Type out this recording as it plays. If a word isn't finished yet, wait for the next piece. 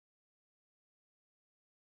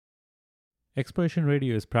Exploration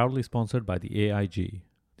Radio is proudly sponsored by the AIG,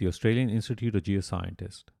 the Australian Institute of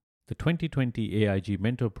Geoscientists. The 2020 AIG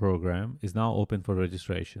Mentor Program is now open for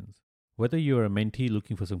registrations. Whether you are a mentee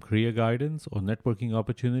looking for some career guidance or networking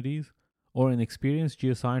opportunities, or an experienced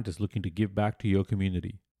geoscientist looking to give back to your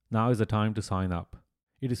community, now is the time to sign up.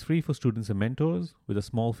 It is free for students and mentors, with a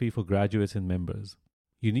small fee for graduates and members.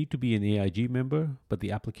 You need to be an AIG member, but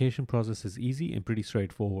the application process is easy and pretty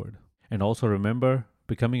straightforward. And also remember,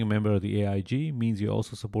 becoming a member of the AIG means you're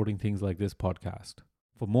also supporting things like this podcast.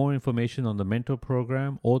 For more information on the mentor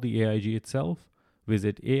program or the AIG itself,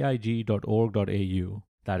 visit aig.org.au.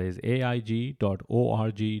 That is aig.org.au.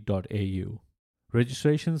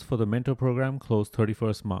 Registrations for the mentor program close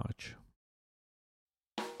 31st March.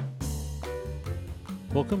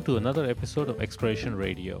 Welcome to another episode of Exploration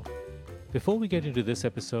Radio. Before we get into this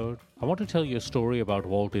episode, I want to tell you a story about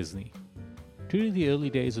Walt Disney. During the early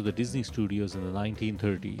days of the Disney Studios in the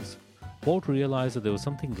 1930s, Walt realized that there was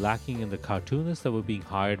something lacking in the cartoonists that were being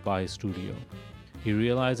hired by his studio. He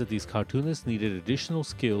realized that these cartoonists needed additional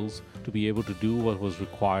skills to be able to do what was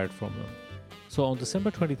required from them. So on December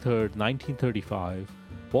 23, 1935,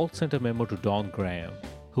 Walt sent a memo to Don Graham,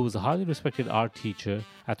 who was a highly respected art teacher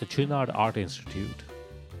at the Chouinard Art Institute.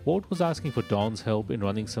 Walt was asking for Don's help in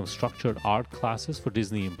running some structured art classes for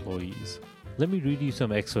Disney employees. Let me read you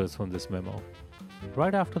some excerpts from this memo.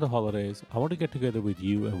 Right after the holidays, I want to get together with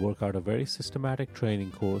you and work out a very systematic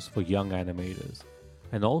training course for young animators,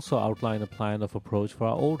 and also outline a plan of approach for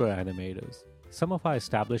our older animators. Some of our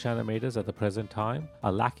established animators at the present time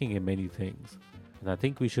are lacking in many things, and I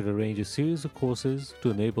think we should arrange a series of courses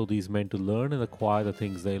to enable these men to learn and acquire the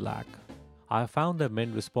things they lack. I have found that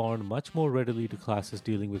men respond much more readily to classes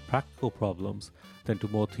dealing with practical problems than to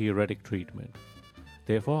more theoretic treatment.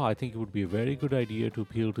 Therefore, I think it would be a very good idea to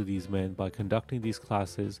appeal to these men by conducting these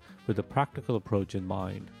classes with a practical approach in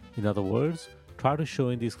mind. In other words, try to show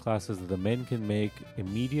in these classes that the men can make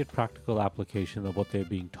immediate practical application of what they're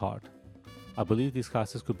being taught. I believe these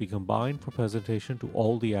classes could be combined for presentation to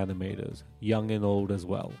all the animators, young and old as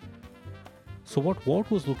well. So what Walt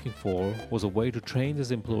was looking for was a way to train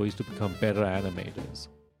his employees to become better animators,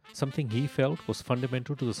 something he felt was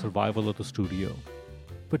fundamental to the survival of the studio.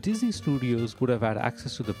 But Disney Studios would have had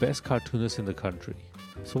access to the best cartoonists in the country.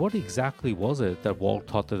 So what exactly was it that Walt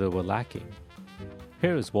thought that they were lacking?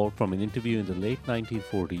 Here is Walt from an interview in the late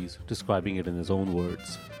 1940s, describing it in his own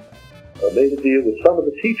words. I made a deal with some of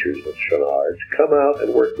the teachers at Chouinard to come out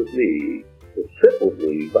and work with me, to sit with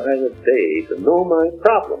me by the day to know my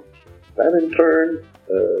problems. That in turn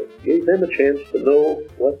gave them a chance to know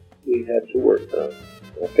what we had to work on.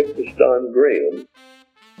 I picked this Don Graham.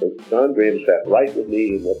 Don Graham sat right with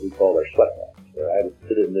me in what we call our sweat box, where I would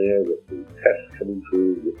sit in there with the tests coming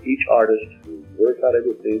through with each artist who worked out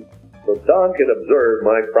everything, so Don could observe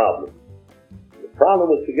my problem. The problem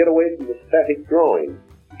was to get away from the static drawing,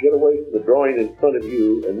 to get away from the drawing in front of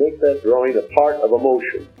you and make that drawing a part of a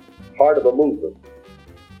motion, part of a movement.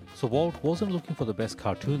 So Walt wasn't looking for the best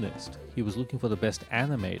cartoonist, he was looking for the best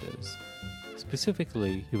animators.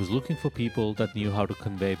 Specifically, he was looking for people that knew how to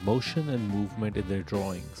convey motion and movement in their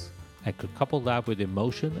drawings, and could couple that with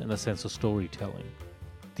emotion and a sense of storytelling.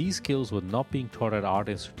 These skills were not being taught at art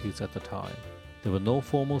institutes at the time. There were no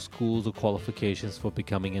formal schools or qualifications for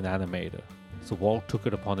becoming an animator, so Walt took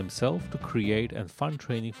it upon himself to create and fund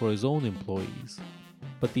training for his own employees.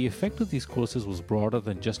 But the effect of these courses was broader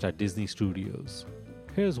than just at Disney Studios.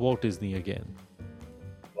 Here's Walt Disney again.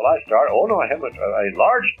 Well, I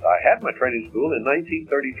had my training school in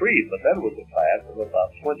 1933, but that was a class of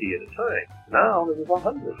about 20 at a time. Now there was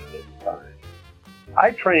 100 at a time.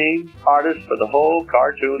 I trained artists for the whole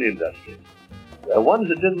cartoon industry. The ones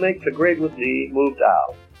that didn't make the grade with me moved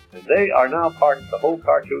out, and they are now part of the whole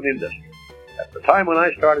cartoon industry. At the time when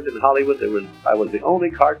I started in Hollywood, I was the only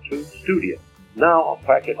cartoon studio. Now,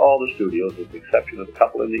 practically all the studios, with the exception of a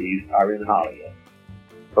couple in the East, are in Hollywood.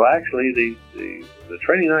 So actually, the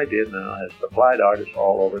training I did now has supplied artists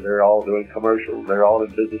all over. They're all doing commercials. They're all in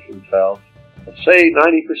business themselves. I'd say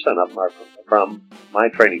 90% of them are from my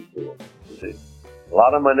training school. You see, a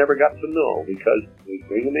lot of them I never got to know because we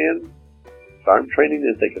bring them in, start training.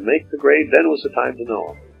 If they can make the grade, then was the time to know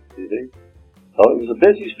them. You see, so it was a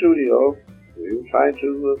busy studio. We were trying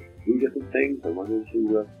to do different things. I went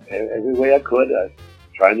into every way I could,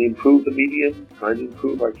 trying to improve the medium, trying to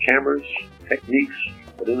improve our cameras, techniques.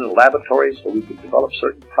 But in a laboratory so we could develop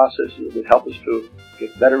certain processes that would help us to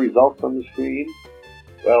get better results on the screen.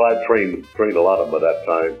 Well, I trained a lot of them at that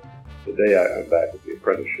time. Today I'm back with the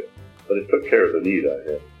apprenticeship. But it took care of the need I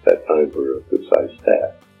had at that time for a good-sized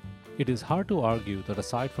staff. It is hard to argue that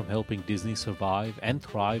aside from helping Disney survive and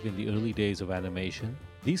thrive in the early days of animation,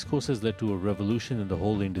 these courses led to a revolution in the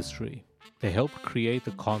whole industry. They helped create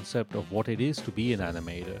the concept of what it is to be an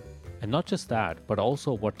animator. And not just that, but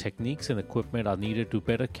also what techniques and equipment are needed to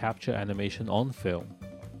better capture animation on film.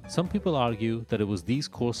 Some people argue that it was these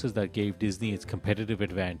courses that gave Disney its competitive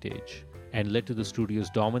advantage and led to the studio's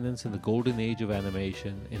dominance in the golden age of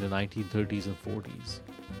animation in the 1930s and 40s.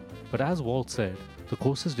 But as Walt said, the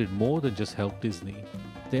courses did more than just help Disney.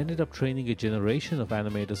 They ended up training a generation of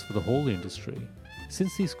animators for the whole industry.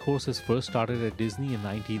 Since these courses first started at Disney in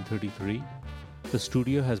 1933, the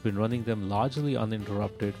studio has been running them largely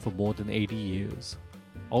uninterrupted for more than 80 years.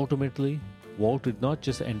 Ultimately, Walt did not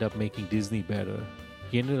just end up making Disney better,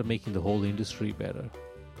 he ended up making the whole industry better.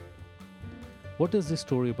 What does this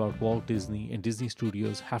story about Walt Disney and Disney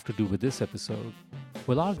Studios have to do with this episode?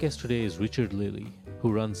 Well, our guest today is Richard Lilly,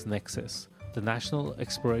 who runs Nexus, the National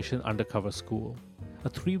Exploration Undercover School, a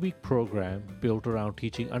 3-week program built around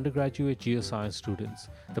teaching undergraduate geoscience students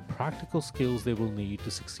the practical skills they will need to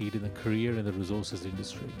succeed in a career in the resources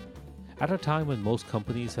industry. At a time when most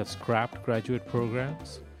companies have scrapped graduate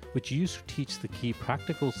programs, which used to teach the key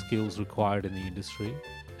practical skills required in the industry,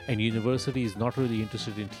 and universities not really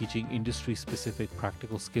interested in teaching industry-specific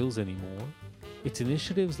practical skills anymore, it's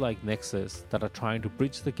initiatives like Nexus that are trying to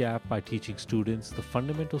bridge the gap by teaching students the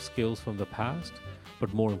fundamental skills from the past,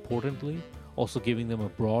 but more importantly, also giving them a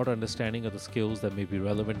broad understanding of the skills that may be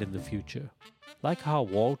relevant in the future. Like how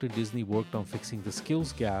Walt and Disney worked on fixing the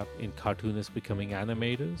skills gap in cartoonists becoming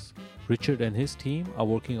animators, Richard and his team are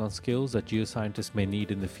working on skills that geoscientists may need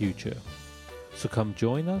in the future. So come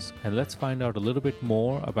join us and let's find out a little bit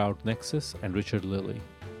more about Nexus and Richard Lilly.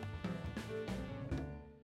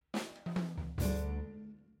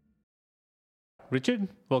 Richard,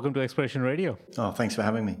 welcome to Exploration Radio. Oh, thanks for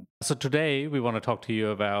having me. So today we want to talk to you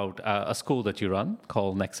about a school that you run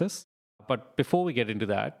called Nexus. But before we get into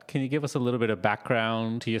that, can you give us a little bit of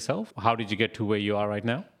background to yourself? How did you get to where you are right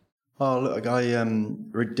now? Oh, look, I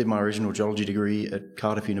did my original geology degree at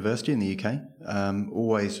Cardiff University in the UK.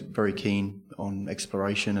 Always very keen on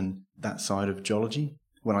exploration and that side of geology.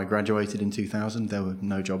 When I graduated in 2000, there were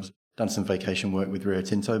no jobs. Done some vacation work with Rio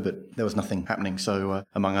Tinto, but there was nothing happening. So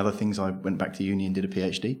among other things, I went back to uni and did a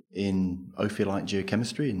PhD in ophiolite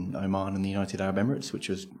geochemistry in Oman and the United Arab Emirates, which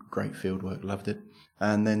was great field work, loved it.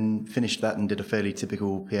 And then finished that and did a fairly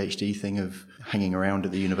typical PhD thing of hanging around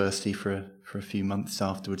at the university for a few months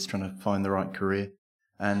afterwards, trying to find the right career.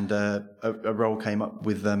 And a role came up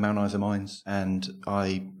with Mount Isa Mines, and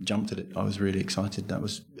I jumped at it. I was really excited. That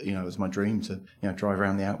was, it was my dream to, drive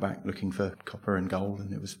around the outback looking for copper and gold,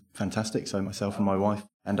 and it was fantastic. So myself and my wife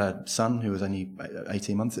and our son, who was only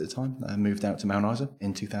 18 months at the time, moved out to Mount Isa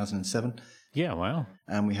in 2007. Yeah, wow.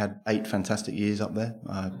 And we had 8 fantastic years up there.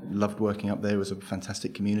 I loved working up there. It was a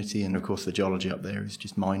fantastic community. And of course, the geology up there is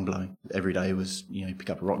just mind-blowing. Every day was,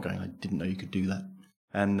 pick up a rock going, I didn't know you could do that.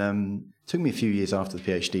 And it took me a few years after the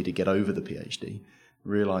PhD to get over the PhD,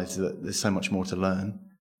 realised that there's so much more to learn.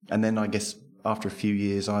 And then I guess after a few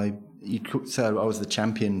years, you could say I was the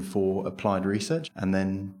champion for applied research. And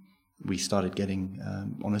then we started getting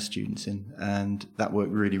honours students in, and that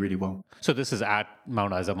worked really, really well. So this is at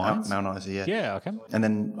Mount Isa Mines? Mount Isa, yeah. Yeah, okay. And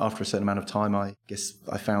then after a certain amount of time, I guess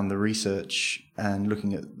I found the research and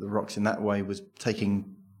looking at the rocks in that way was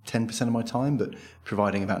taking 10% of my time, but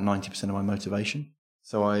providing about 90% of my motivation.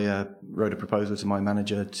 So I wrote a proposal to my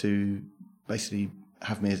manager to basically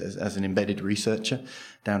have me as an embedded researcher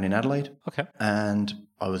down in Adelaide. Okay. And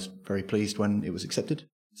I was very pleased when it was accepted.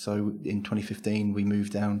 So in 2015, we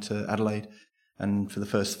moved down to Adelaide. And for the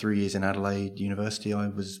first 3 years in Adelaide University, I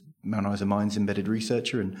was Mount Isa Mines embedded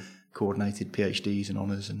researcher and coordinated PhDs and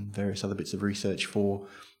honours and various other bits of research for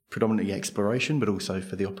predominantly exploration, but also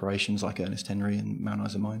for the operations like Ernest Henry and Mount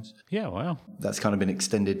Isa Mines. Yeah, wow. That's kind of been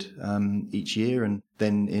extended each year. And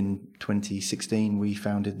then in 2016, we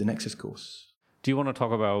founded the Nexus course. Do you want to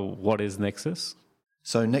talk about what is Nexus?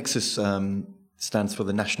 So Nexus stands for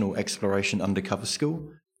the National Exploration Undercover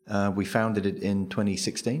School. We founded it in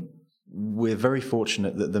 2016. We're very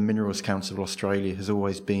fortunate that the Minerals Council of Australia has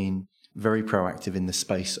always been very proactive in the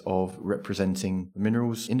space of representing the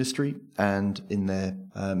minerals industry, and in their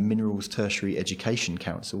Minerals Tertiary Education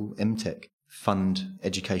Council, MTEC, fund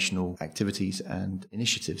educational activities and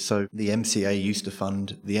initiatives. So the MCA used to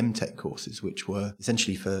fund the MTEC courses, which were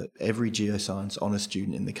essentially for every geoscience honours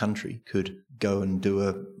student in the country could go and do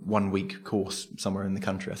a 1-week course somewhere in the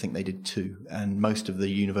country. I think they did 2, and most of the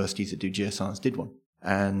universities that do geoscience did one.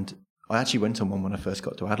 And I actually went on one when I first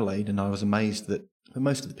got to Adelaide, and I was amazed that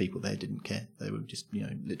most of the people there didn't care. They were just,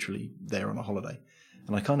 literally there on a holiday.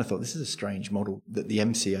 And I kind of thought, this is a strange model that the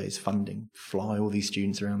MCA is funding, fly all these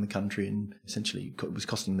students around the country, and essentially it was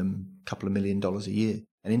costing them a couple of $1 million a year.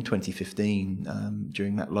 And in 2015,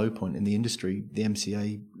 during that low point in the industry, the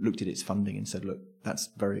MCA looked at its funding and said, look, that's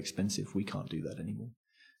very expensive. We can't do that anymore.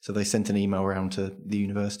 So they sent an email around to the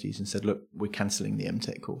universities and said, look, we're cancelling the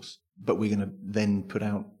MTech course, but we're going to then put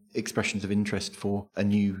out expressions of interest for a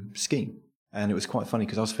new scheme. And it was quite funny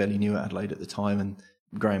because I was fairly new at Adelaide at the time, and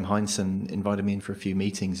Graham Heinsohn invited me in for a few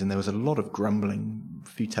meetings, and there was a lot of grumbling, a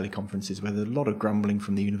few teleconferences where there was a lot of grumbling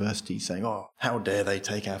from the university saying, oh, how dare they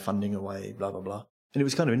take our funding away, blah, blah, blah. And it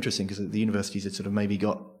was kind of interesting because the universities had sort of maybe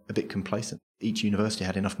got a bit complacent. Each university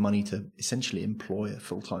had enough money to essentially employ a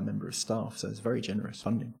full-time member of staff, so it's very generous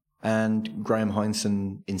funding. And Graham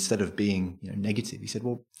Heinsohn, instead of being negative, he said,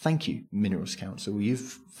 well, thank you, Minerals Council.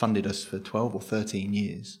 You've funded us for 12 or 13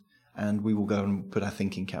 years, and we will go and put our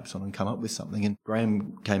thinking caps on and come up with something. And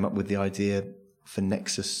Graham came up with the idea for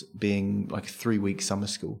Nexus being like a 3-week summer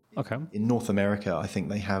school. Okay. In North America, I think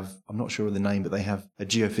they have, I'm not sure of the name, but they have a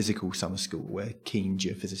geophysical summer school where keen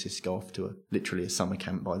geophysicists go off to literally a summer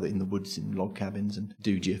camp in the woods in log cabins and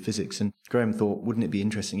do geophysics. And Graham thought, wouldn't it be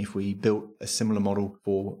interesting if we built a similar model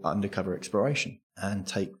for undercover exploration and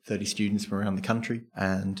take 30 students from around the country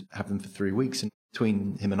and have them for 3 weeks? And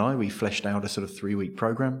between him and I, we fleshed out a sort of 3-week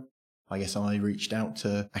program. I guess I reached out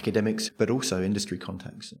to academics, but also industry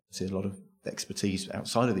contacts. I see a lot of expertise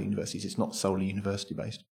outside of the universities. It's not solely university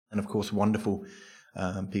based. And of course, wonderful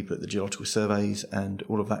people at the geological surveys and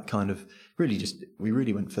all of that kind of we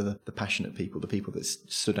really went for the passionate people, the people that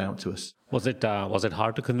stood out to us. Was it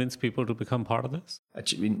hard to convince people to become part of this?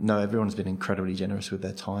 Actually, no, everyone's been incredibly generous with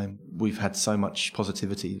their time. We've had so much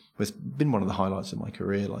positivity. It's been one of the highlights of my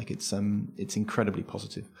career. Like it's incredibly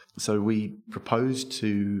positive. So we proposed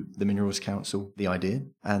to the Minerals Council the idea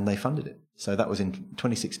and they funded it. So that was in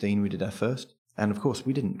 2016, we did our first. And of course,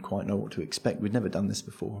 we didn't quite know what to expect. We'd never done this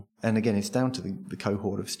before. And again, it's down to the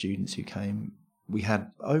cohort of students who came. We had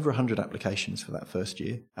over 100 applications for that first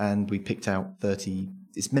year, and we picked out 30.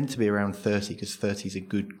 It's meant to be around 30 because 30 is a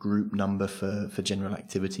good group number for general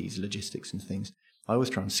activities, logistics and things. I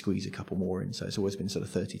always try and squeeze a couple more in, so it's always been sort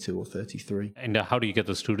of 32 or 33. And how do you get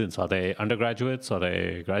the students? Are they undergraduates? Are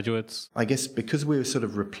they graduates? I guess because we're sort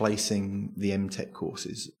of replacing the MTech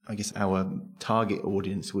courses, I guess our target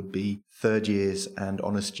audience would be third years and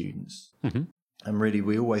honours students. Mm-hmm. And really,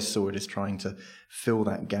 we always saw it as trying to fill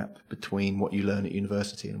that gap between what you learn at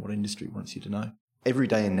university and what industry wants you to know. Every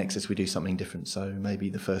day in Nexus, we do something different. So maybe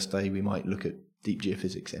the first day we might look at deep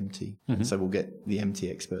geophysics, MT. Mm-hmm. And so we'll get the MT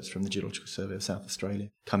experts from the Geological Survey of South Australia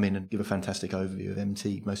come in and give a fantastic overview of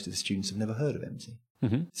MT. Most of the students have never heard of MT.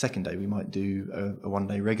 Mm-hmm. Second day, we might do a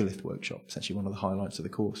one-day regolith workshop. It's actually one of the highlights of the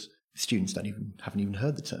course. Students haven't even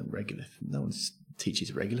heard the term regolith. No one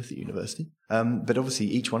teaches regolith at university. But obviously,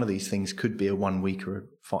 each one of these things could be a 1 week or a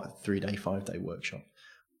 3-day, 5-day workshop.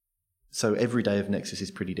 So every day of Nexus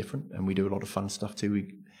is pretty different, and we do a lot of fun stuff too.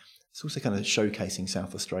 It's also kind of showcasing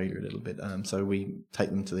South Australia a little bit. So we take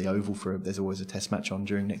them to the Oval there's always a test match on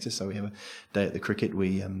during Nexus. So we have a day at the cricket.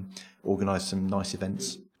 We organise some nice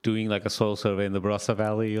events. Doing like a soil survey in the Barossa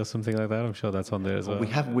Valley or something like that. I'm sure that's on there as well.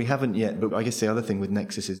 We haven't yet, but I guess the other thing with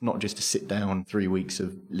Nexus is not just to sit down 3 weeks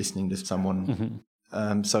of listening to someone.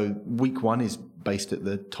 Mm-hmm. So week 1 is based at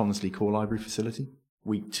the Tonsley Core Library facility.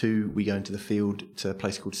 Week 2, we go into the field to a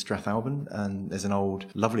place called Strathalbyn, and there's an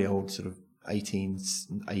lovely old sort of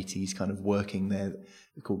 1880s kind of working there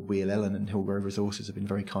called Wheel Ellen, and Hillgrove Resources have been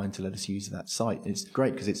very kind to let us use that site. And it's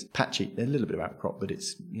great because it's patchy, a little bit of outcrop, but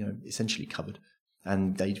it's essentially covered.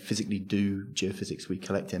 And they physically do geophysics. We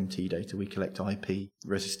collect MT data, we collect IP,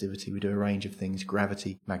 resistivity, we do a range of things,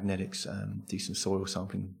 gravity, magnetics, do some soil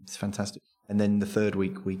sampling. It's fantastic. And then the third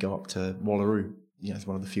week we go up to Wallaroo. It's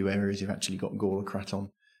one of the few areas you've actually got Gawler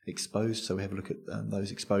Craton exposed. So we have a look at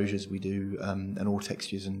those exposures. We do an ore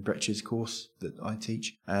textures and breccias course that I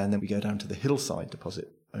teach. And then we go down to the Hillside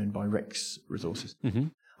deposit owned by Rex Resources. Mm-hmm.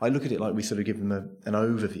 I look at it like we sort of give them an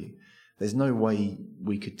overview. There's no way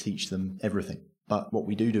we could teach them everything. But what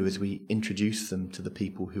we do is we introduce them to the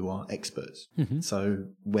people who are experts. Mm-hmm. So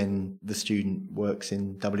when the student works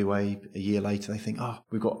in WA a year later, they think,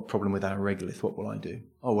 we've got a problem with our regolith. What will I do?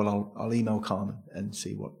 I'll email Carmen and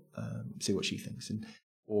see what she thinks.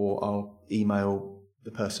 Or I'll email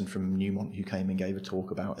the person from Newmont who came and gave a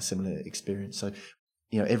talk about a similar experience. So,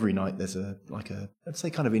 every night there's I'd say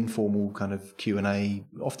kind of informal kind of Q&A,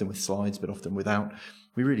 often with slides, but often without.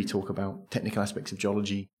 We really talk about technical aspects of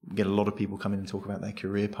geology. We get a lot of people come in and talk about their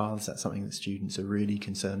career paths. That's something that students are really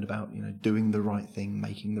concerned about, doing the right thing,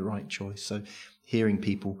 making the right choice. So hearing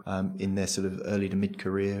people in their sort of early to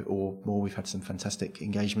mid-career or more, we've had some fantastic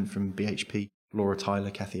engagement from BHP Laura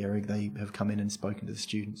Tyler, Kathy Errig, they have come in and spoken to the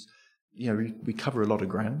students. We cover a lot of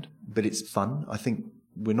ground, but it's fun. I think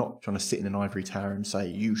we're not trying to sit in an ivory tower and say,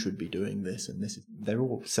 you should be doing this and this. They're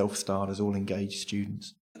all self-starters, all engaged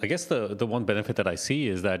students. I guess the one benefit that I see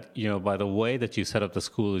is that, by the way that you set up the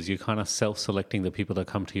school is you're kind of self-selecting the people that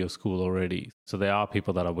come to your school already. So there are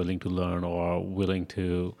people that are willing to learn or are willing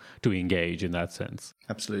to engage in that sense.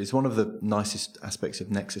 Absolutely. It's one of the nicest aspects of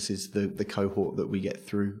Nexus is the cohort that we get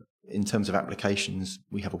through. In terms of applications,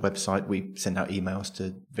 we have a website. We send out emails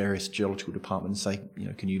to various geological departments, say,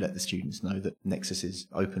 can you let the students know that Nexus is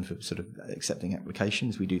open for sort of accepting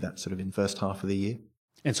applications? We do that sort of in the first half of the year.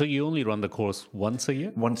 And so you only run the course once a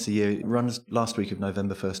year? Once a year. It runs last week of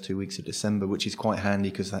November, first 2 weeks of December, which is quite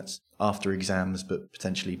handy because that's after exams, but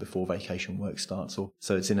potentially before vacation work starts.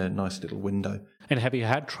 So it's in a nice little window. And have you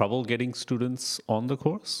had trouble getting students on the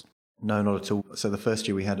course? No, not at all. So the first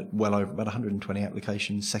year we had well over about 120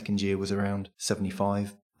 applications. Second year was around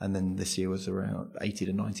 75. And then this year was around 80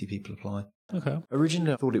 to 90 people apply. Okay.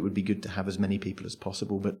 Originally, I thought it would be good to have as many people as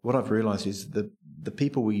possible. But what I've realised is the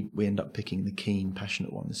people we end up picking, the keen,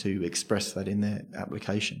 passionate ones who express that in their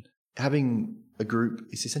application. Having a group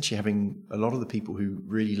is essentially having a lot of the people who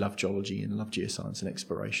really love geology and love geoscience and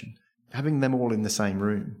exploration. Having them all in the same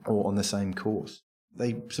room or on the same course.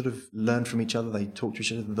 They sort of learn from each other. They talk to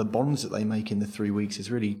each other. The bonds that they make in the 3 weeks has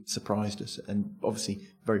really surprised us and obviously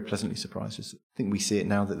very pleasantly surprised us. I think we see it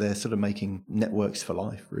now that they're sort of making networks for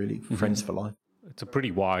life, really, friends for life. It's a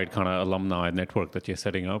pretty wide kind of alumni network that you're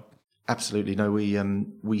setting up. Absolutely. No,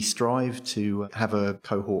 we strive to have a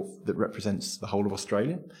cohort that represents the whole of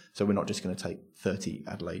Australia. So we're not just going to take 30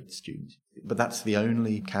 Adelaide students. But that's the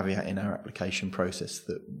only caveat in our application process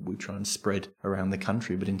that we try and spread around the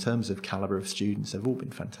country. But in terms of calibre of students, they've all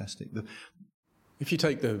been fantastic. If you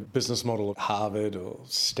take the business model of Harvard or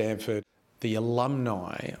Stanford, the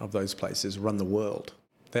alumni of those places run the world.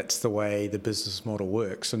 That's the way the business model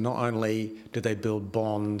works. And not only do they build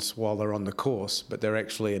bonds while they're on the course, but they're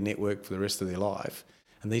actually a network for the rest of their life.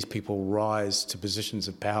 And these people rise to positions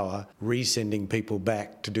of power, resending people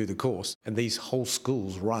back to do the course. And these whole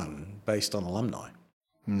schools run based on alumni.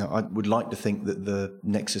 No, I would like to think that the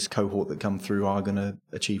Nexus cohort that come through are going to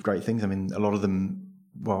achieve great things. I mean, a lot of them,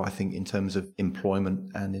 well, I think in terms of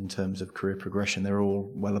employment and in terms of career progression, they're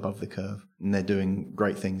all well above the curve and they're doing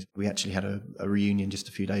great things. We actually had a reunion just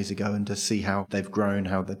a few days ago, and to see how they've grown,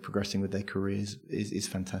 how they're progressing with their careers is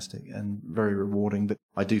fantastic and very rewarding. But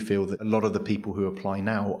I do feel that a lot of the people who apply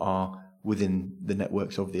now are within the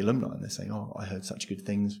networks of the alumni, and they're saying, oh, I heard such good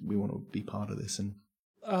things. We want to be part of this. And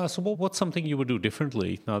so what's something you would do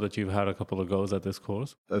differently now that you've had a couple of goes at this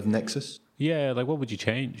course? Of Nexus? Yeah, like what would you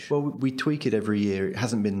change? Well, we tweak it every year. It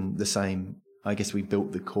hasn't been the same. I guess we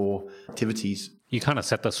built the core activities. You kind of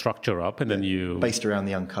set the structure up and then you... Based around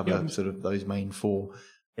the Uncover, sort of those main four.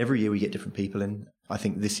 Every year we get different people in. I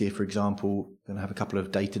think this year, for example, we're going to have a couple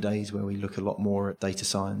of data days where we look a lot more at data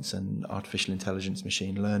science and artificial intelligence,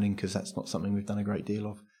 machine learning, because that's not something we've done a great deal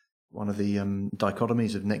of. One of the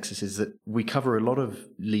dichotomies of Nexus is that we cover a lot of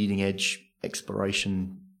leading edge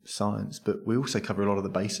exploration science, but we also cover a lot of the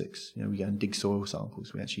basics. We go and dig soil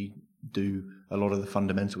samples. We actually do a lot of the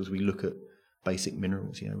fundamentals. We look at basic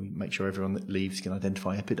minerals. We make sure everyone that leaves can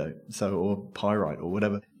identify epidote, or pyrite or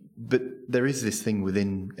whatever. But there is this thing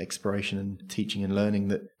within exploration and teaching and learning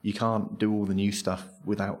that you can't do all the new stuff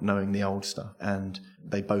without knowing the old stuff, and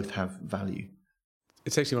they both have value.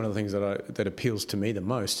 It's actually one of the things that appeals to me the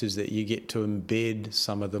most is that you get to embed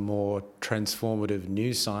some of the more transformative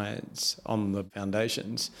new science on the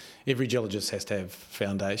foundations. Every geologist has to have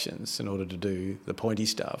foundations in order to do the pointy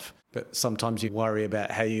stuff. But sometimes you worry about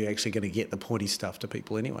how you're actually going to get the pointy stuff to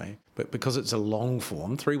people anyway. But because it's a long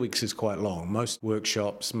form, 3 weeks is quite long. Most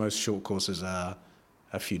workshops, most short courses are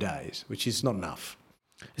a few days, which is not enough.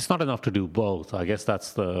 It's not enough to do both. I guess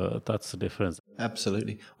that's the difference.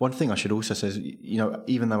 Absolutely. One thing I should also say is,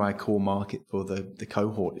 even though our core market for the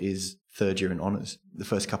cohort is third year in honours, the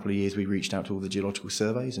first couple of years we reached out to all the geological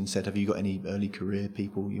surveys and said, have you got any early career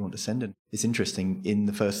people you want to send in? It's interesting, in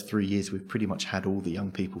the first 3 years we've pretty much had all the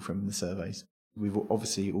young people from the surveys. We've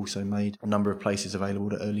obviously also made a number of places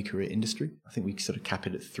available to early career industry. I think we sort of cap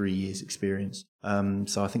it at 3 years experience.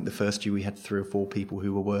 So I think the first year we had 3 or 4 people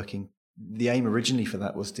who were working. The aim originally for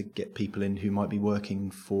that was to get people in who might be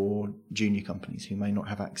working for junior companies who may not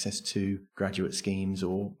have access to graduate schemes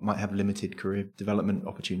or might have limited career development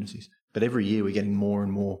opportunities. But every year we're getting more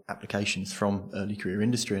and more applications from early career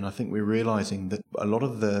industry. And I think we're realising that a lot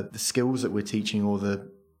of the skills that we're teaching or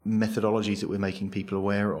the methodologies that we're making people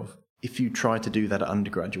aware of if you try to do that at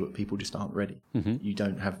undergraduate, people just aren't ready. You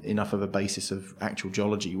don't have enough of a basis of actual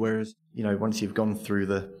geology. Whereas, once you've gone through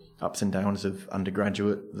the ups and downs of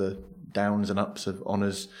undergraduate, the downs and ups of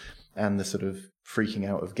honours, and the sort of freaking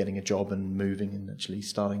out of getting a job and moving and actually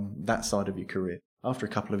starting that side of your career, after a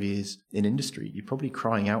couple of years in industry, you're probably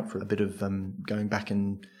crying out for a bit of going back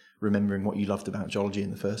and remembering what you loved about geology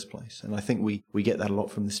in the first place. And I think we get that a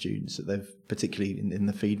lot from the students, that they've, particularly in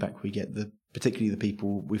the feedback we get, particularly the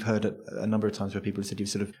people, we've heard it a number of times where people have said, you've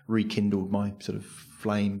sort of rekindled my sort of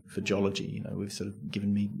flame for geology, we've sort of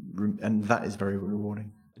given me room, and that is very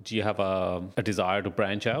rewarding. Do you have a desire to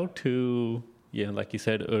branch out to, like you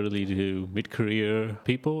said, early to mid-career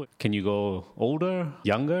people? Can you go older,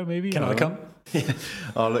 younger maybe? Can I come?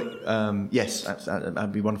 Oh, look, yes,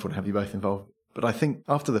 that'd be wonderful to have you both involved. But I think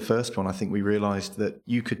after the first one, I think we realised that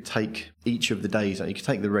you could take each of the days, you could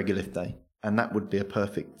take the regolith day, and that would be a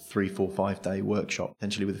perfect 3, 4, 5 day workshop,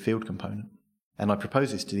 potentially with a field component. And I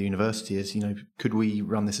proposed this to the university as, could we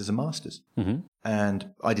run this as a master's? And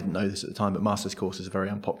I didn't know this at the time, but master's courses are very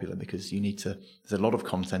unpopular because there's a lot of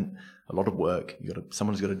content, a lot of work,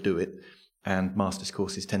 someone's got to do it. And master's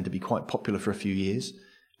courses tend to be quite popular for a few years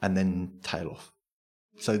and then tail off.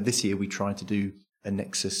 So this year we tried to do a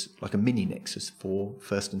Nexus, like a mini Nexus for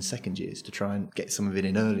first and second years to try and get some of it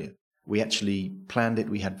in earlier. We actually planned it.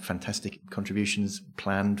 We had fantastic contributions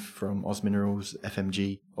planned from Oz Minerals,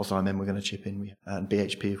 FMG, OzIMM we're going to chip in, and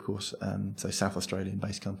BHP, of course, so South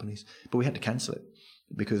Australian-based companies. But we had to cancel it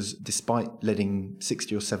because despite letting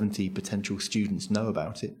 60 or 70 potential students know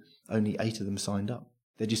about it, only 8 of them signed up.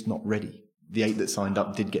 They're just not ready. The 8 that signed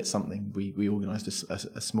up did get something. We organised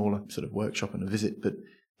a smaller sort of workshop and a visit, but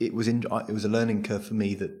it was a learning curve for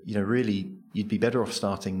me that, really you'd be better off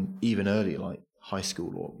starting even earlier, like high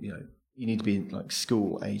school, or, you need to be like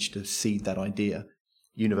school age to seed that idea.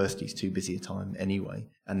 University's too busy a time anyway.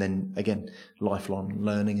 And then again, lifelong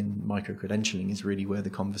learning and micro-credentialing is really where the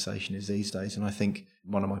conversation is these days. And I think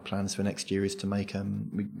one of my plans for next year is to make,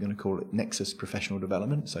 we're going to call it Nexus Professional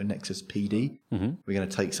Development, so Nexus PD. We're going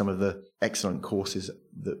to take some of the excellent courses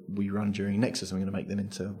that we run during Nexus and we're going to make them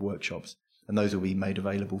into workshops. And those will be made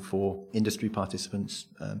available for industry participants,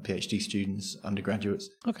 PhD students, undergraduates.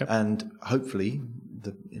 Okay. And hopefully,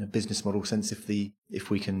 in a business model sense, if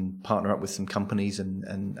we can partner up with some companies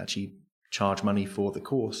and actually charge money for the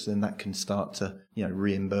course, then that can start to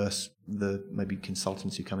reimburse the maybe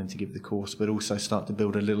consultants who come in to give the course, but also start to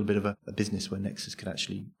build a little bit of a business where Nexus could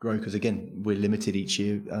actually grow. Because again, we're limited each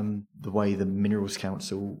year. The way the Minerals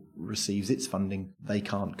Council receives its funding, they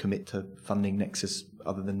can't commit to funding Nexus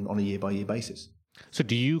other than on a year-by-year basis. So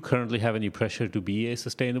do you currently have any pressure to be a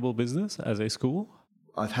sustainable business as a school?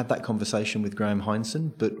 I've had that conversation with Graham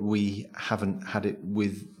Heinsohn, but we haven't had it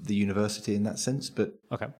with the university in that sense. But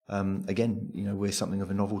okay. Again, we're something of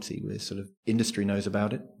a novelty. We're sort of, industry knows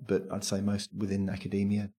about it, but I'd say most within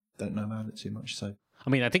academia don't know about it too much. So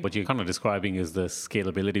I think what you're kind of describing is the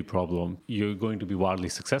scalability problem. You're going to be wildly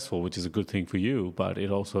successful, which is a good thing for you, but it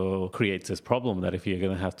also creates this problem that if you're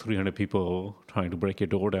going to have 300 people trying to break your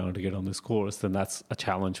door down to get on this course, then that's a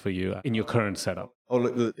challenge for you in your current setup. Oh,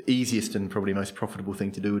 look, the easiest and probably most profitable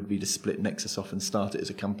thing to do would be to split Nexus off and start it as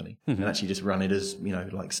a company and actually just run it as,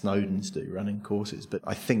 like Snowden's do, running courses. But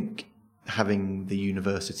I think having the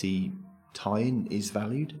university tie-in is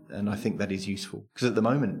valued, and I think that is useful. Because at the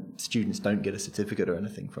moment, students don't get a certificate or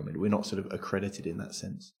anything from it. We're not sort of accredited in that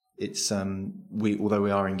sense. It's although we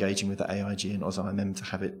are engaging with the AIG and OzIMM to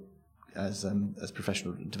have it as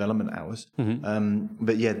professional development hours.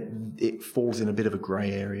 But yeah, it falls in a bit of a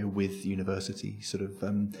grey area with university sort of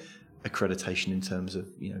accreditation in terms of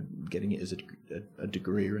getting it as a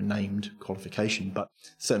degree or a named qualification. But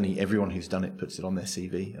certainly everyone who's done it puts it on their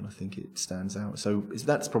CV, and I think it stands out. So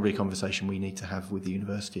that's probably a conversation we need to have with the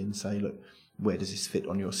university and say, look, where does this fit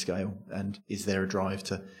on your scale, and is there a drive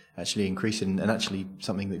to actually increase it? And actually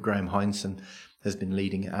something that Graham Heinsohn has been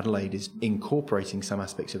leading at Adelaide is incorporating some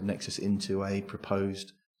aspects of Nexus into a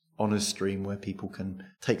proposed honours stream where people can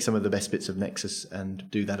take some of the best bits of Nexus and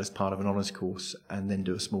do that as part of an honours course and then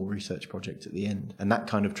do a small research project at the end. And that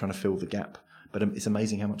kind of trying to fill the gap. But it's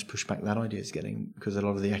amazing how much pushback that idea is getting, because a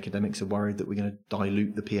lot of the academics are worried that we're going to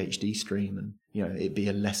dilute the PhD stream and, it'd be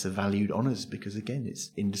a lesser valued honours because, again,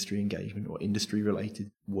 it's industry engagement or industry related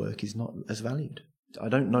work is not as valued. I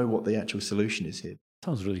don't know what the actual solution is here.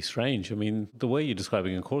 Sounds really strange. The way you're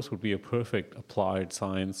describing a course would be a perfect applied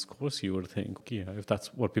science course, you would think, if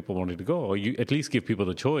that's what people wanted to go. Or you at least give people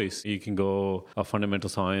the choice. You can go a fundamental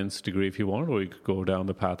science degree if you want, or you could go down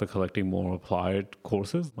the path of collecting more applied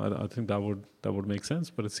courses. I think that would make sense,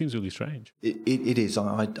 but it seems really strange. It is.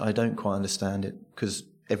 I don't quite understand it, because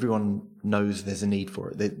everyone knows there's a need for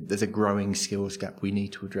it. There's a growing skills gap. We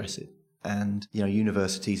need to address it. And,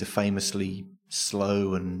 universities are famously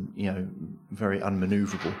slow and, very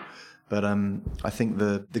unmaneuverable. But I think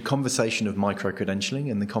the conversation of micro-credentialing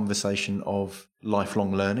and the conversation of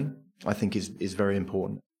lifelong learning, I think is very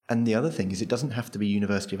important. And the other thing is it doesn't have to be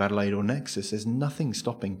University of Adelaide or Nexus. There's nothing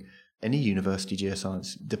stopping any university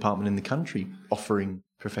geoscience department in the country offering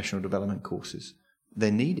professional development courses.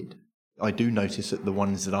 They're needed. I do notice that the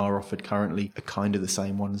ones that are offered currently are kind of the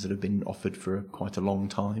same ones that have been offered for quite a long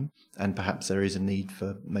time. And perhaps there is a need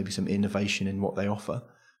for maybe some innovation in what they offer.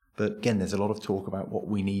 But again, there's a lot of talk about what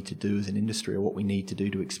we need to do as an industry or what we need to do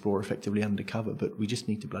to explore effectively undercover, but we just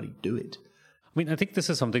need to bloody do it. I mean, I think this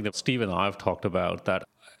is something that Steve and I have talked about, that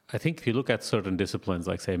I think if you look at certain disciplines,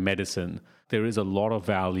 like, say, medicine, there is a lot of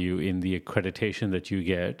value in the accreditation that you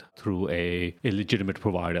get through a legitimate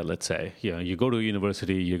provider, let's say. You go to a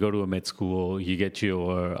university, you go to a med school, you get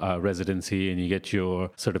your residency, and you get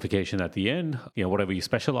your certification at the end, whatever you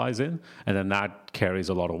specialize in, and then that carries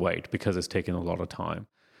a lot of weight because it's taken a lot of time.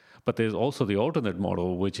 But there's also the alternate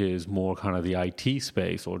model, which is more kind of the IT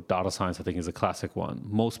space, or data science, I think, is a classic one.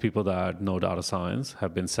 Most people that know data science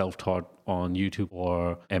have been self-taught on YouTube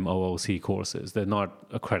or MOOC courses. They're not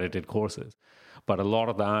accredited courses. But a lot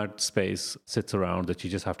of that space sits around that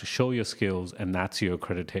you just have to show your skills, and that's your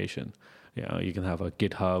accreditation. You can have a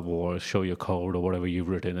GitHub or show your code or whatever you've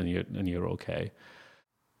written, and you're okay.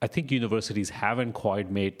 I think universities haven't quite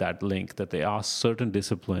made that link, that there are certain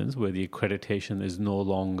disciplines where the accreditation is no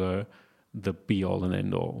longer the be-all and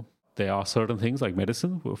end-all. There are certain things like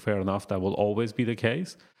medicine, well, fair enough, that will always be the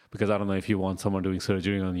case, because I don't know if you want someone doing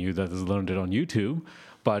surgery on you that has learned it on YouTube,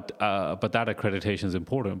 but that accreditation is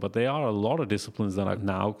important. But there are a lot of disciplines that are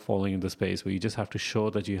now falling in the space where you just have to show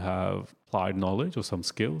that you have applied knowledge or some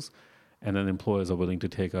skills, and then employers are willing to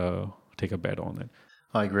take a bet on it.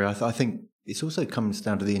 I agree. I think it also comes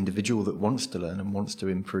down to the individual that wants to learn and wants to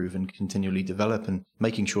improve and continually develop, and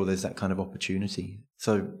making sure there's that kind of opportunity.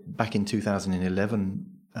 So back in 2011,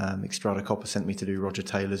 Xstrata Copper sent me to do Roger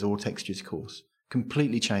Taylor's Ore Textures course.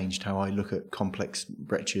 Completely changed how I look at complex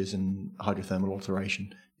breccias and hydrothermal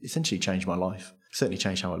alteration. Essentially changed my life. Certainly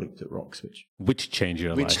changed how I looked at rocks. Which changed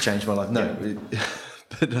your life? Which changed my life. No.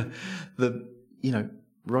 But,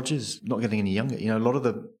 Roger's not getting any younger. A lot of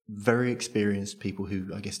the very experienced people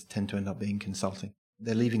who I guess tend to end up being consulting,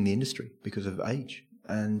 they're leaving the industry because of age.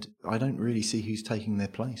 And I don't really see who's taking their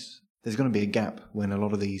place. There's going to be a gap when a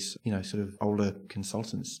lot of these, sort of older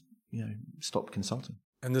consultants, stop consulting.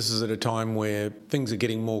 And this is at a time where things are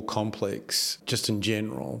getting more complex, just in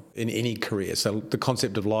general, in any career. So the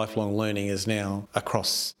concept of lifelong learning is now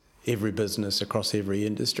across every business, across every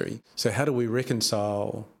industry. So how do we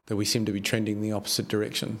reconcile that we seem to be trending in the opposite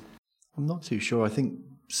direction? I'm not too sure. I think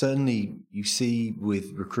certainly you see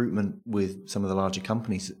with recruitment with some of the larger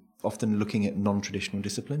companies often looking at non-traditional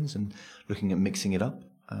disciplines and looking at mixing it up.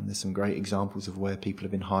 There's some great examples of where people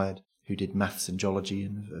have been hired who did maths and geology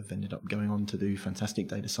and have ended up going on to do fantastic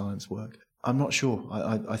data science work. I'm not sure.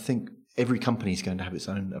 I think every company is going to have its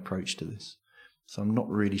own approach to this. So I'm not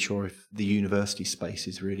really sure if the university space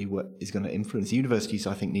is really what is going to influence. The universities,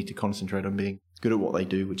 I think, need to concentrate on being good at what they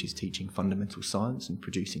do, which is teaching fundamental science and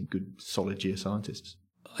producing good, solid geoscientists.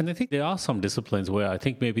 And I think there are some disciplines where I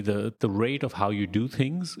think maybe the rate of how you do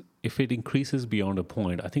things, if it increases beyond a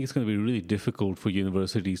point, I think it's going to be really difficult for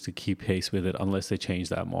universities to keep pace with it unless they change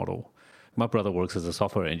that model. My brother works as a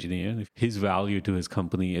software engineer. His value to his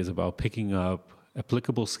company is about picking up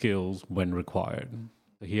applicable skills when required.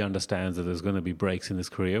 He understands that there's going to be breaks in his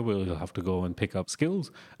career where he'll have to go and pick up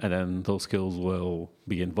skills, and then those skills will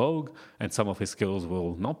be in vogue, and some of his skills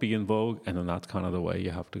will not be in vogue, and then that's kind of the way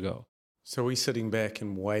you have to go. So are we sitting back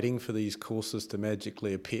and waiting for these courses to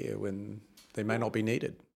magically appear when they may not be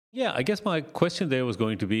needed? Yeah, I guess my question there was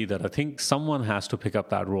going to be that I think someone has to pick up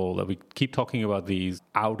that role. That we keep talking about these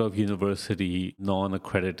out-of-university,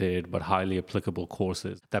 non-accredited, but highly applicable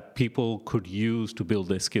courses that people could use to build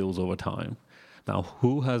their skills over time. Now,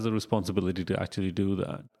 who has the responsibility to actually do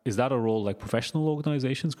that? Is that a role like professional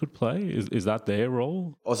organizations could play? Is that their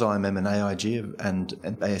role? AusIMM and AIG and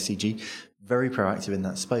ASCG, very proactive in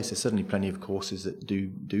that space. There's certainly plenty of courses that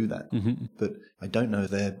do that. Mm-hmm. But I don't know if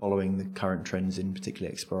they're following the current trends in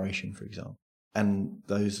particular exploration, for example. And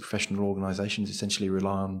those professional organizations essentially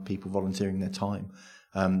rely on people volunteering their time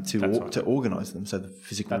to organise them. So the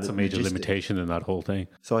physical that's a major limitation in that whole thing.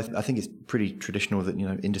 So I think it's pretty traditional that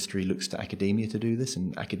industry looks to academia to do this,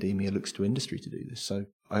 and academia looks to industry to do this. So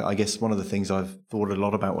I guess one of the things I've thought a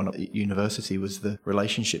lot about when at university was the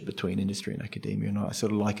relationship between industry and academia, and I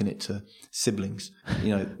sort of liken it to siblings.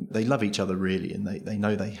 They love each other really, and they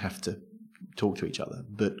know they have to talk to each other,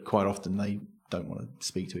 but quite often they don't want to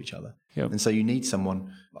speak to each other. Yep. And so you need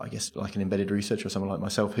someone, I guess, like an embedded researcher or someone like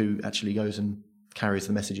myself who actually goes and carries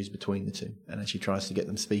the messages between the two and actually tries to get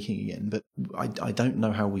them speaking again. But I don't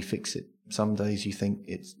know how we fix it. Some days you think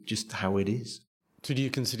it's just how it is. So do you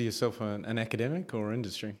consider yourself an academic or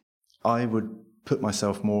industry? I would put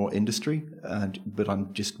myself more industry, but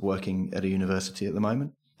I'm just working at a university at the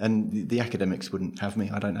moment. And the academics wouldn't have me.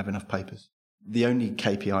 I don't have enough papers. The only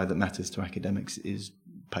KPI that matters to academics is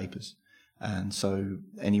papers. And so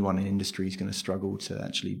anyone in industry is going to struggle to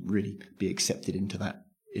actually really be accepted into that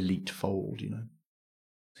elite fold,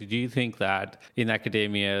 So do you think that in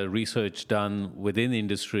academia, research done within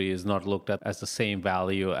industry is not looked at as the same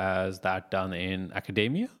value as that done in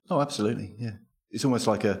academia? Oh, absolutely, yeah. It's almost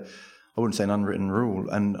like I wouldn't say an unwritten rule,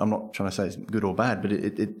 and I'm not trying to say it's good or bad, but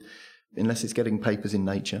it unless it's getting papers in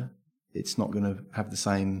Nature, it's not going to have the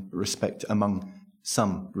same respect among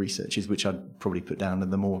some researchers, which I'd probably put down to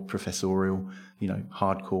the more professorial,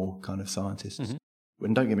 hardcore kind of scientists. Mm-hmm.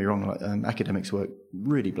 And don't get me wrong, academics work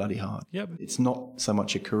really bloody hard. Yep. It's not so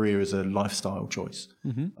much a career as a lifestyle choice.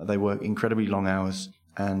 Mm-hmm. They work incredibly long hours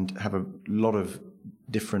and have a lot of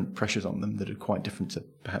different pressures on them that are quite different to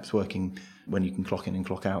perhaps working when you can clock in and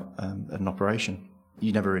clock out at an operation.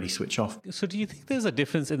 You never really switch off. So do you think there's a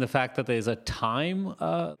difference in the fact that there's a time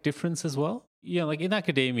difference as well? Like in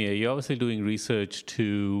academia, you're obviously doing research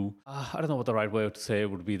to, I don't know what the right way to say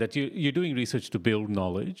it would be, that you're doing research to build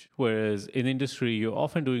knowledge, whereas in industry, you're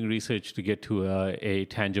often doing research to get to a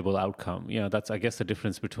tangible outcome. That's, I guess, the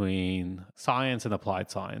difference between science and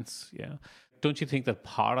applied science. Yeah. Don't you think that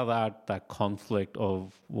part of that conflict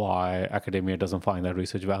of why academia doesn't find that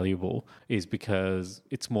research valuable is because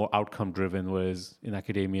it's more outcome driven, whereas in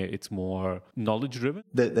academia, it's more knowledge driven?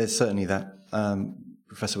 There's certainly that.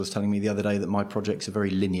 Professor was telling me the other day that my projects are very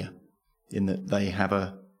linear in that they have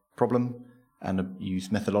a problem and use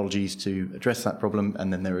methodologies to address that problem,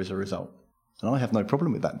 and then there is a result. And I have no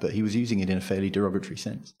problem with that, but he was using it in a fairly derogatory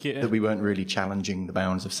sense, that we weren't really challenging the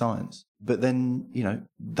bounds of science. But then,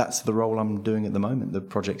 that's the role I'm doing at the moment. The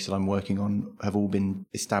projects that I'm working on have all been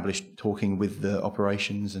established talking with the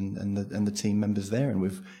operations and the team members there, and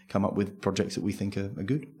we've come up with projects that we think are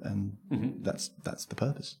good, and that's the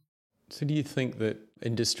purpose. So do you think that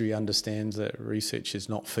industry understands that research is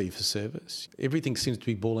not fee for service? Everything seems to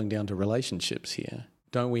be boiling down to relationships here.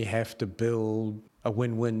 Don't we have to build a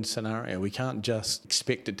win-win scenario? We can't just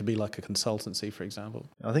expect it to be like a consultancy, for example.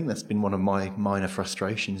 I think that's been one of my minor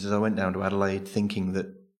frustrations as I went down to Adelaide thinking that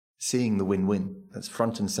seeing the win-win, that's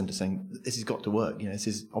front and centre saying, this has got to work. This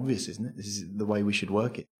is obvious, isn't it? This is the way we should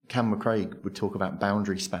work it. Cam McCraig would talk about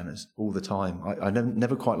boundary spanners all the time. I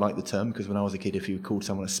never quite liked the term because when I was a kid, if you called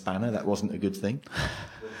someone a spanner, that wasn't a good thing.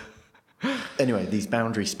 Anyway, these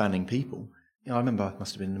boundary spanning people, I remember I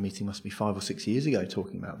must have been in a meeting, must be 5 or 6 years ago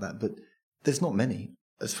talking about that, but there's not many.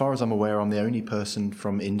 As far as I'm aware, I'm the only person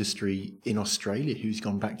from industry in Australia who's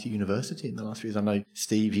gone back to university in the last few years. I know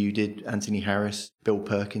Steve, you did, Anthony Harris, Bill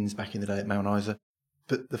Perkins back in the day at Mount Isa.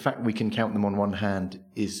 But the fact we can count them on one hand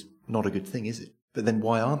is not a good thing, is it? But then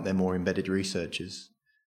why aren't there more embedded researchers?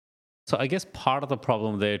 So I guess part of the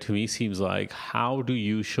problem there to me seems like, how do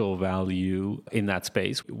you show value in that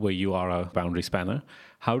space where you are a boundary spanner?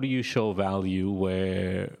 How do you show value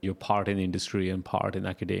where you're part in industry and part in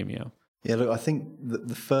academia? Yeah, look, I think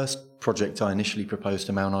the first project I initially proposed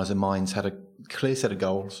to Mount Isa Mines had a clear set of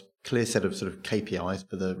goals, clear set of sort of KPIs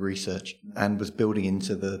for the research, and was building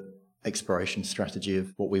into the exploration strategy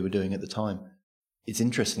of what we were doing at the time. It's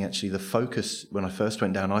interesting, actually, the focus when I first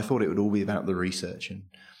went down, I thought it would all be about the research and,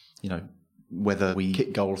 whether we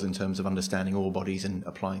hit goals in terms of understanding ore bodies and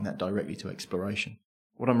applying that directly to exploration.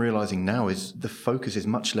 What I'm realizing now is the focus is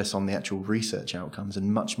much less on the actual research outcomes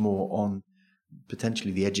and much more on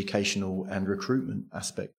potentially the educational and recruitment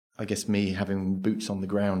aspect. I guess me having boots on the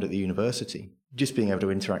ground at the university, just being able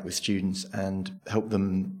to interact with students and help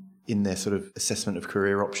them in their sort of assessment of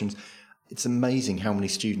career options. It's amazing how many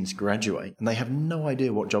students graduate and they have no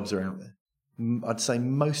idea what jobs are out there. I'd say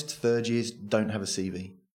most third years don't have a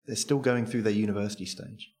CV. They're still going through their university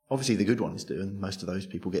stage. Obviously, the good ones do, and most of those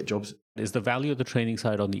people get jobs. Is the value of the training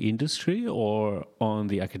side on the industry or on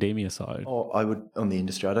the academia side? Or I would on the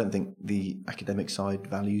industry. I don't think the academic side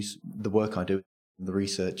values the work I do. The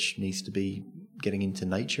research needs to be getting into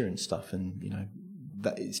nature and stuff, and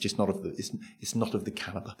that it's just not of the it's not of the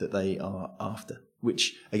caliber that they are after.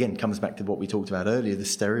 Which again comes back to what we talked about earlier: the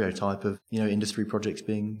stereotype of industry projects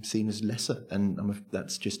being seen as lesser, and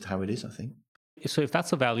that's just how it is, I think. So if that's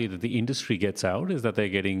the value that the industry gets out, is that they're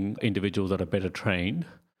getting individuals that are better trained,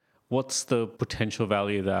 What's the potential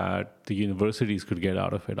value that the universities could get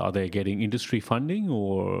out of it? Are they getting industry funding,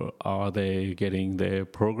 or are they getting their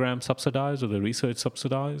program subsidized or their research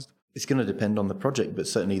subsidized? It's going to depend on the project, but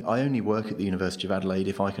certainly I only work at the University of Adelaide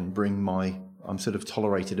if I can bring I'm sort of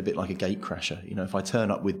tolerated a bit like a gate crasher. You know, if I turn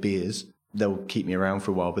up with beers, they'll keep me around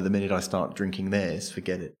for a while, but the minute I start drinking theirs,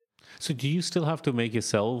 forget it. So do you still have to make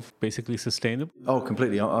yourself basically sustainable? Oh,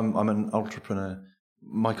 completely. I'm an entrepreneur.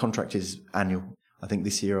 My contract is annual. I think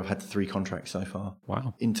this year I've had 3 contracts so far.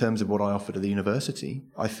 Wow. In terms of what I offer to the university,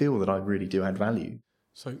 I feel that I really do add value.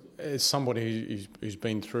 So as somebody who's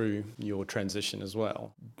been through your transition as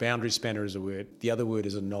well, boundary spanner is a word. The other word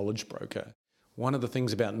is a knowledge broker. One of the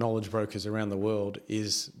things about knowledge brokers around the world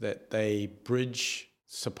is that they bridge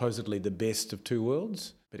supposedly the best of 2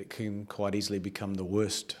 worlds, but it can quite easily become the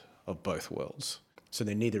worst of both worlds. So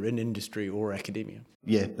they're neither in industry or academia.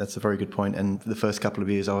 Yeah, that's a very good point. And the first couple of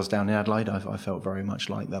years I was down in Adelaide, I felt very much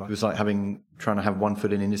like that. It was like trying to have one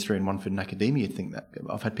foot in industry and one foot in academia. You'd think that.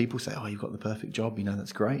 I've had people say, oh, you've got the perfect job,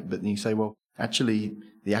 that's great. But then you say, well, actually,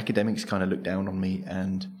 the academics kind of look down on me,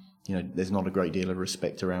 and, there's not a great deal of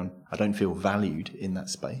respect around. I don't feel valued in that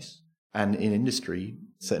space. And in industry,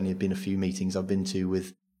 certainly have been a few meetings I've been to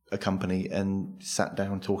with a company and sat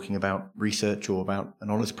down talking about research or about an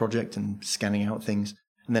honours project and scanning out things.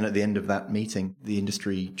 And then at the end of that meeting, the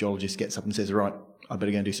industry geologist gets up and says, right, I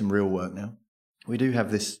better go and do some real work now. We do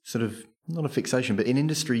have this sort of, not a fixation, but in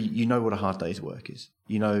industry, you know what a hard day's work is.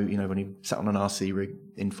 You know, when you sat on an RC rig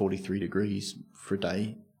in 43 degrees for a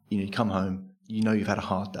day, you come home, you've had a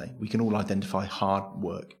hard day. We can all identify hard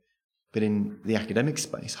work. But in the academic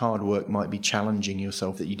space, hard work might be challenging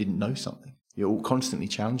yourself that you didn't know something. You're all constantly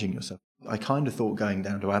challenging yourself. I kind of thought going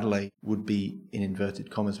down to Adelaide would be, in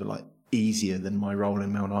inverted commas, but like easier than my role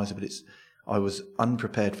in Mount Isa, but I was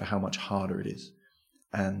unprepared for how much harder it is,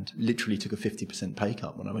 and literally took a 50% pay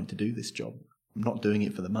cut when I went to do this job. I'm not doing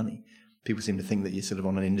it for the money. People seem to think that you're sort of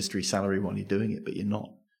on an industry salary while you're doing it, but you're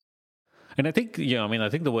not. And I think, I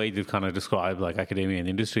think the way you've kind of described like academia and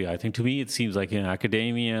industry, I think to me it seems like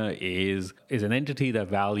academia is an entity that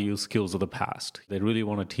values skills of the past. They really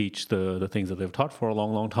want to teach the things that they've taught for a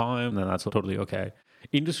long, long time, and that's totally okay.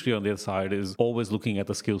 Industry, on the other side, is always looking at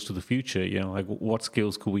the skills to the future. Like what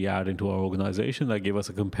skills could we add into our organization that give us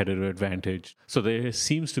a competitive advantage? So there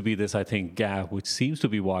seems to be this, I think, gap, which seems to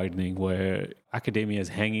be widening, where academia is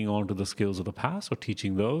hanging on to the skills of the past or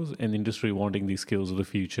teaching those, and industry wanting these skills of the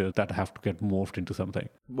future that have to get morphed into something.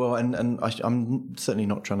 Well, and I'm certainly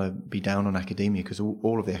not trying to be down on academia, because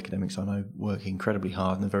all of the academics I know work incredibly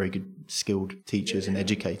hard and they're very good, skilled teachers and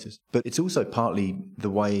educators. But it's also partly the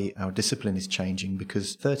way our discipline is changing,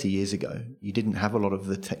 because 30 years ago, you didn't have a lot of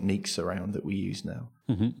the techniques around that we use now.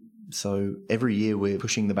 Mm-hmm. So every year we're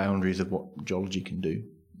pushing the boundaries of what geology can do,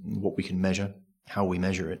 what we can measure, how we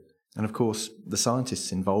measure it. And of course, the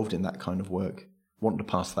scientists involved in that kind of work want to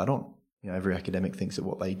pass that on. Every academic thinks that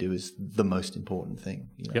what they do is the most important thing.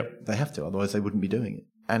 Yep. They have to, otherwise they wouldn't be doing it.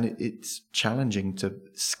 And it's challenging to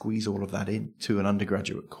squeeze all of that into an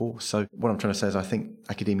undergraduate course. So what I'm trying to say is I think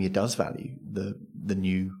academia does value the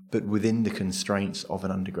new, but within the constraints of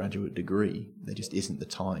an undergraduate degree, there just isn't the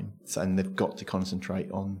time. And they've got to concentrate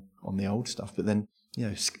on the old stuff. But then,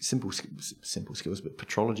 simple skills, but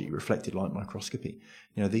petrology, reflected light microscopy,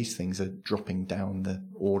 these things are dropping down the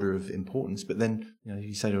order of importance. But then,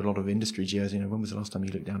 you say to a lot of industry geos, when was the last time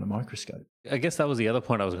you looked down a microscope? I guess that was the other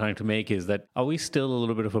point I was trying to make, is that are we still a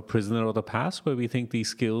little bit of a prisoner of the past, where we think these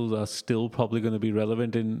skills are still probably going to be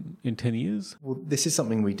relevant in 10 years? Well, this is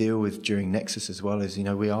something we deal with during Nexus as well, is,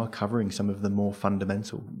 we are covering some of the more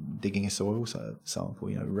fundamental, digging a soil sample,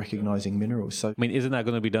 recognizing minerals. So, isn't that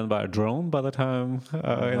going to be done by a drone by the time in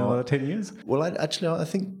another 10 years? Well, I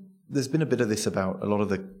think there's been a bit of this about a lot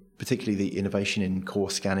of particularly the innovation in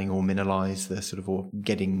core scanning or Mineralize, or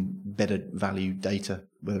getting better value data,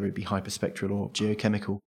 whether it be hyperspectral or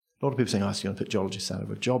geochemical. A lot of people saying, it's going to put geologists out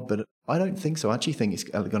of a job, but I don't think so. I actually think it's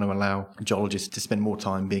going to allow geologists to spend more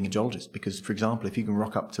time being a geologist, because, for example, if you can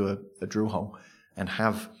rock up to a drill hole and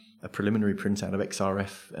have a preliminary printout of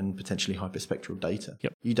XRF and potentially hyperspectral data,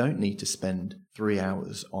 yep, you don't need to spend 3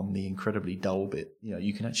 hours on the incredibly dull bit.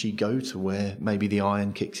 You can actually go to where maybe the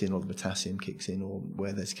iron kicks in or the potassium kicks in, or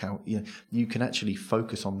where there's you can actually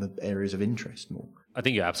focus on the areas of interest more. I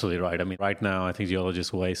think you're absolutely right. Right now, I think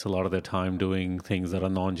geologists waste a lot of their time doing things that are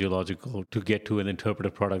non-geological to get to an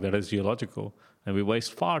interpretive product that is geological. And we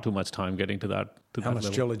waste far too much time getting to that. How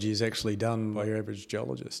much geology is actually done by your average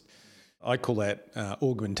geologist? I call that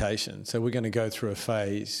augmentation. So we're going to go through a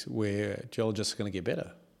phase where geologists are going to get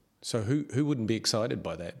better. So who wouldn't be excited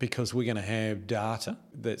by that? Because we're going to have data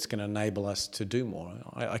that's going to enable us to do more.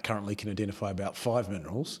 I currently can identify about 5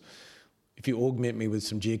 minerals. If you augment me with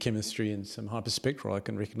some geochemistry and some hyperspectral, I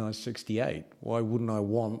can recognise 68. Why wouldn't I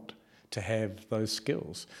want to have those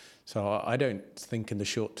skills? So I don't think in the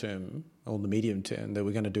short term or the medium term that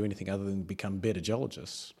we're going to do anything other than become better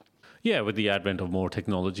geologists. Yeah, with the advent of more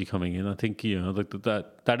technology coming in, I think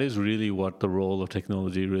that is really what the role of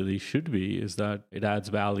technology really should be, is that it adds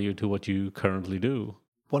value to what you currently do.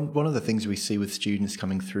 One of the things we see with students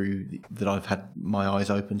coming through that I've had my eyes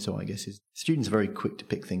open to, I guess, is students are very quick to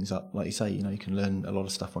pick things up. Like you say, you can learn a lot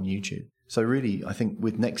of stuff on YouTube. So really, I think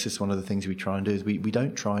with Nexus, one of the things we try and do is we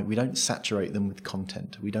don't saturate them with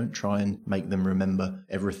content. We don't try and make them remember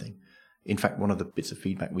everything. In fact, one of the bits of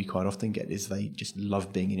feedback we quite often get is they just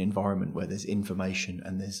love being in an environment where there's information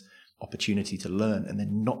and there's opportunity to learn, and they're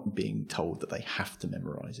not being told that they have to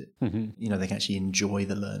memorize it. Mm-hmm. They can actually enjoy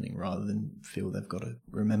the learning rather than feel they've got to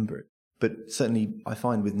remember it. But certainly I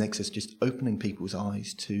find with Nexus just opening people's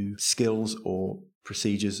eyes to skills or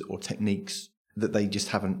procedures or techniques that they just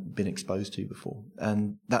haven't been exposed to before.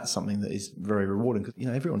 And that's something that is very rewarding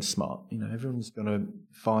because, everyone's smart. Everyone's going to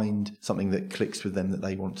find something that clicks with them that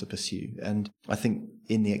they want to pursue. And I think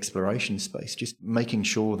in the exploration space, just making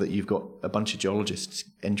sure that you've got a bunch of geologists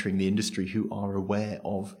entering the industry who are aware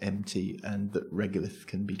of MT and that regolith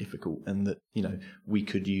can be difficult and that, we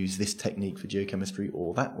could use this technique for geochemistry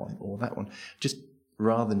or that one. Just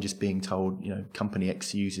rather than just being told, company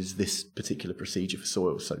X uses this particular procedure for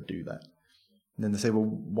soil, so do that. And then they say, well,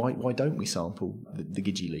 why don't we sample the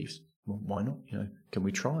Gidgee leaves? Well, why not? Can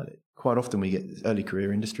we trial it? Quite often we get early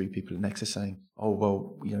career industry people at Nexus saying, oh,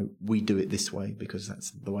 well, we do it this way because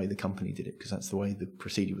that's the way the company did it, because that's the way the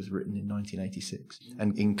procedure was written in 1986.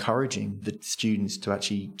 And encouraging the students to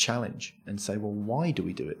actually challenge and say, well, why do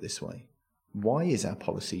we do it this way? Why is our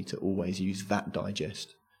policy to always use that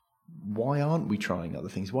digest? Why aren't we trying other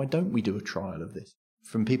things? Why don't we do a trial of this?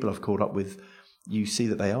 From people I've caught up with, you see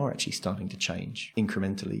that they are actually starting to change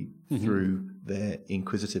incrementally through their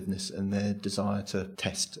inquisitiveness and their desire to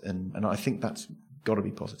test. And I think that's got to be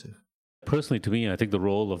positive. Personally, to me, I think the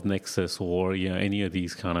role of Nexus or any of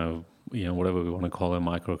these kind of, whatever we want to call them,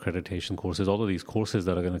 micro-accreditation courses, all of these courses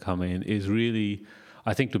that are going to come in is really,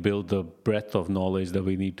 I think, to build the breadth of knowledge that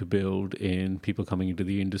we need to build in people coming into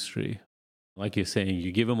the industry. Like you're saying,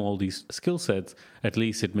 you give them all these skill sets, at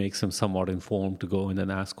least it makes them somewhat informed to go in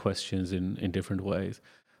and ask questions in different ways.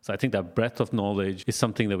 So I think that breadth of knowledge is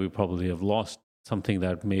something that we probably have lost, something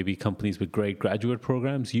that maybe companies with great graduate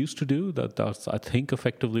programs used to do. That's, I think,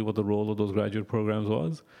 effectively what the role of those graduate programs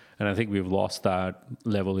was. And I think we've lost that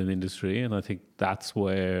level in industry. And I think that's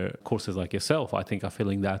where courses like yourself, I think, are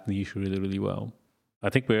filling that niche really, really well. I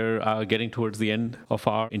think we're getting towards the end of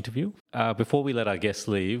our interview. Before we let our guests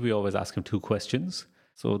leave, we always ask them 2 questions.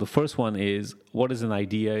 So the first one is, what is an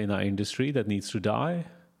idea in our industry that needs to die?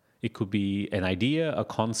 It could be an idea, a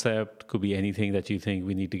concept, could be anything that you think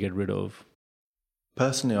we need to get rid of.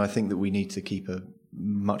 Personally, I think that we need to keep a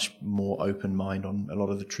much more open mind on a lot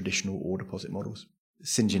of the traditional ore deposit models.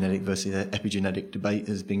 Syngenetic versus epigenetic debate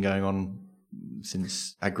has been going on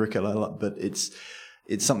since Agricola, but it's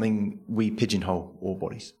something we pigeonhole ore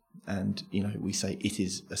bodies. And, we say it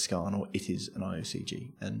is a skarn or it is an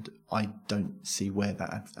IOCG. And I don't see where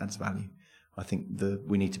that adds value. I think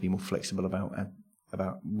we need to be more flexible about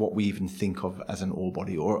what we even think of as an ore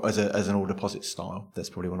body or as an ore deposit style. That's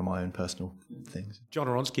probably one of my own personal things. John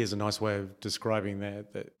Oronsky has a nice way of describing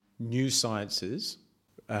that new sciences,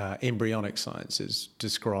 embryonic sciences,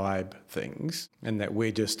 describe things, and that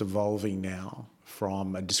we're just evolving now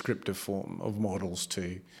from a descriptive form of models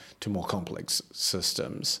to more complex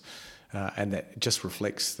systems. And that just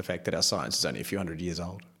reflects the fact that our science is only a few hundred years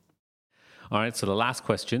old. All right, so the last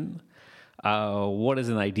question. What is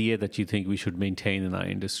an idea that you think we should maintain in our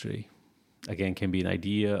industry? Again, can be an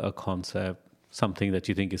idea, a concept, something that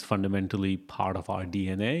you think is fundamentally part of our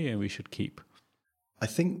DNA and we should keep. I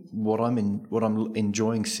think what I'm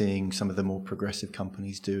enjoying seeing some of the more progressive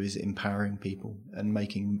companies do is empowering people and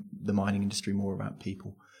making the mining industry more about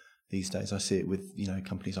people. These days, I see it with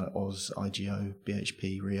companies like Oz, IGO,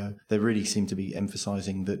 BHP, Rio. They really seem to be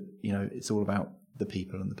emphasising that it's all about the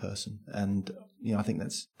people and the person, and I think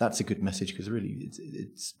that's a good message because really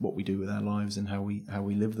it's what we do with our lives and how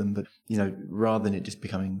we live them. But rather than it just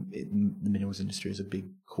becoming the minerals industry as a big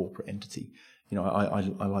corporate entity.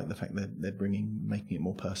 I like the fact that they're making it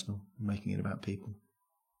more personal, making it about people.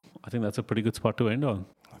 I think that's a pretty good spot to end on.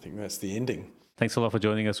 I think that's the ending. Thanks a lot for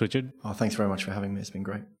joining us, Richard. Oh, thanks very much for having me. It's been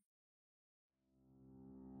great.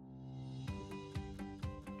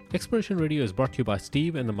 Exploration Radio is brought to you by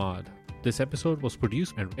Steve and Ahmad. This episode was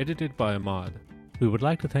produced and edited by Ahmad. We would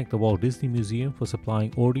like to thank the Walt Disney Museum for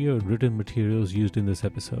supplying audio and written materials used in this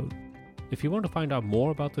episode. If you want to find out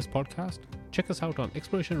more about this podcast, check us out on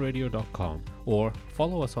explorationradio.com or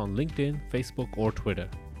follow us on LinkedIn, Facebook, or Twitter.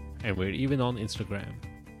 And we're even on Instagram.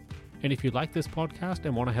 And if you like this podcast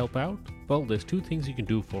and want to help out, well, there's 2 things you can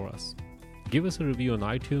do for us. Give us a review on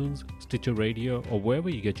iTunes, Stitcher Radio, or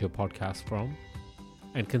wherever you get your podcasts from.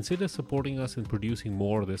 And consider supporting us in producing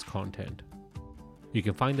more of this content. You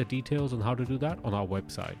can find the details on how to do that on our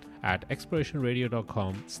website at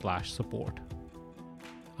explorationradio.com/support.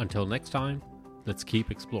 Until next time, let's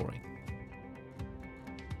keep exploring.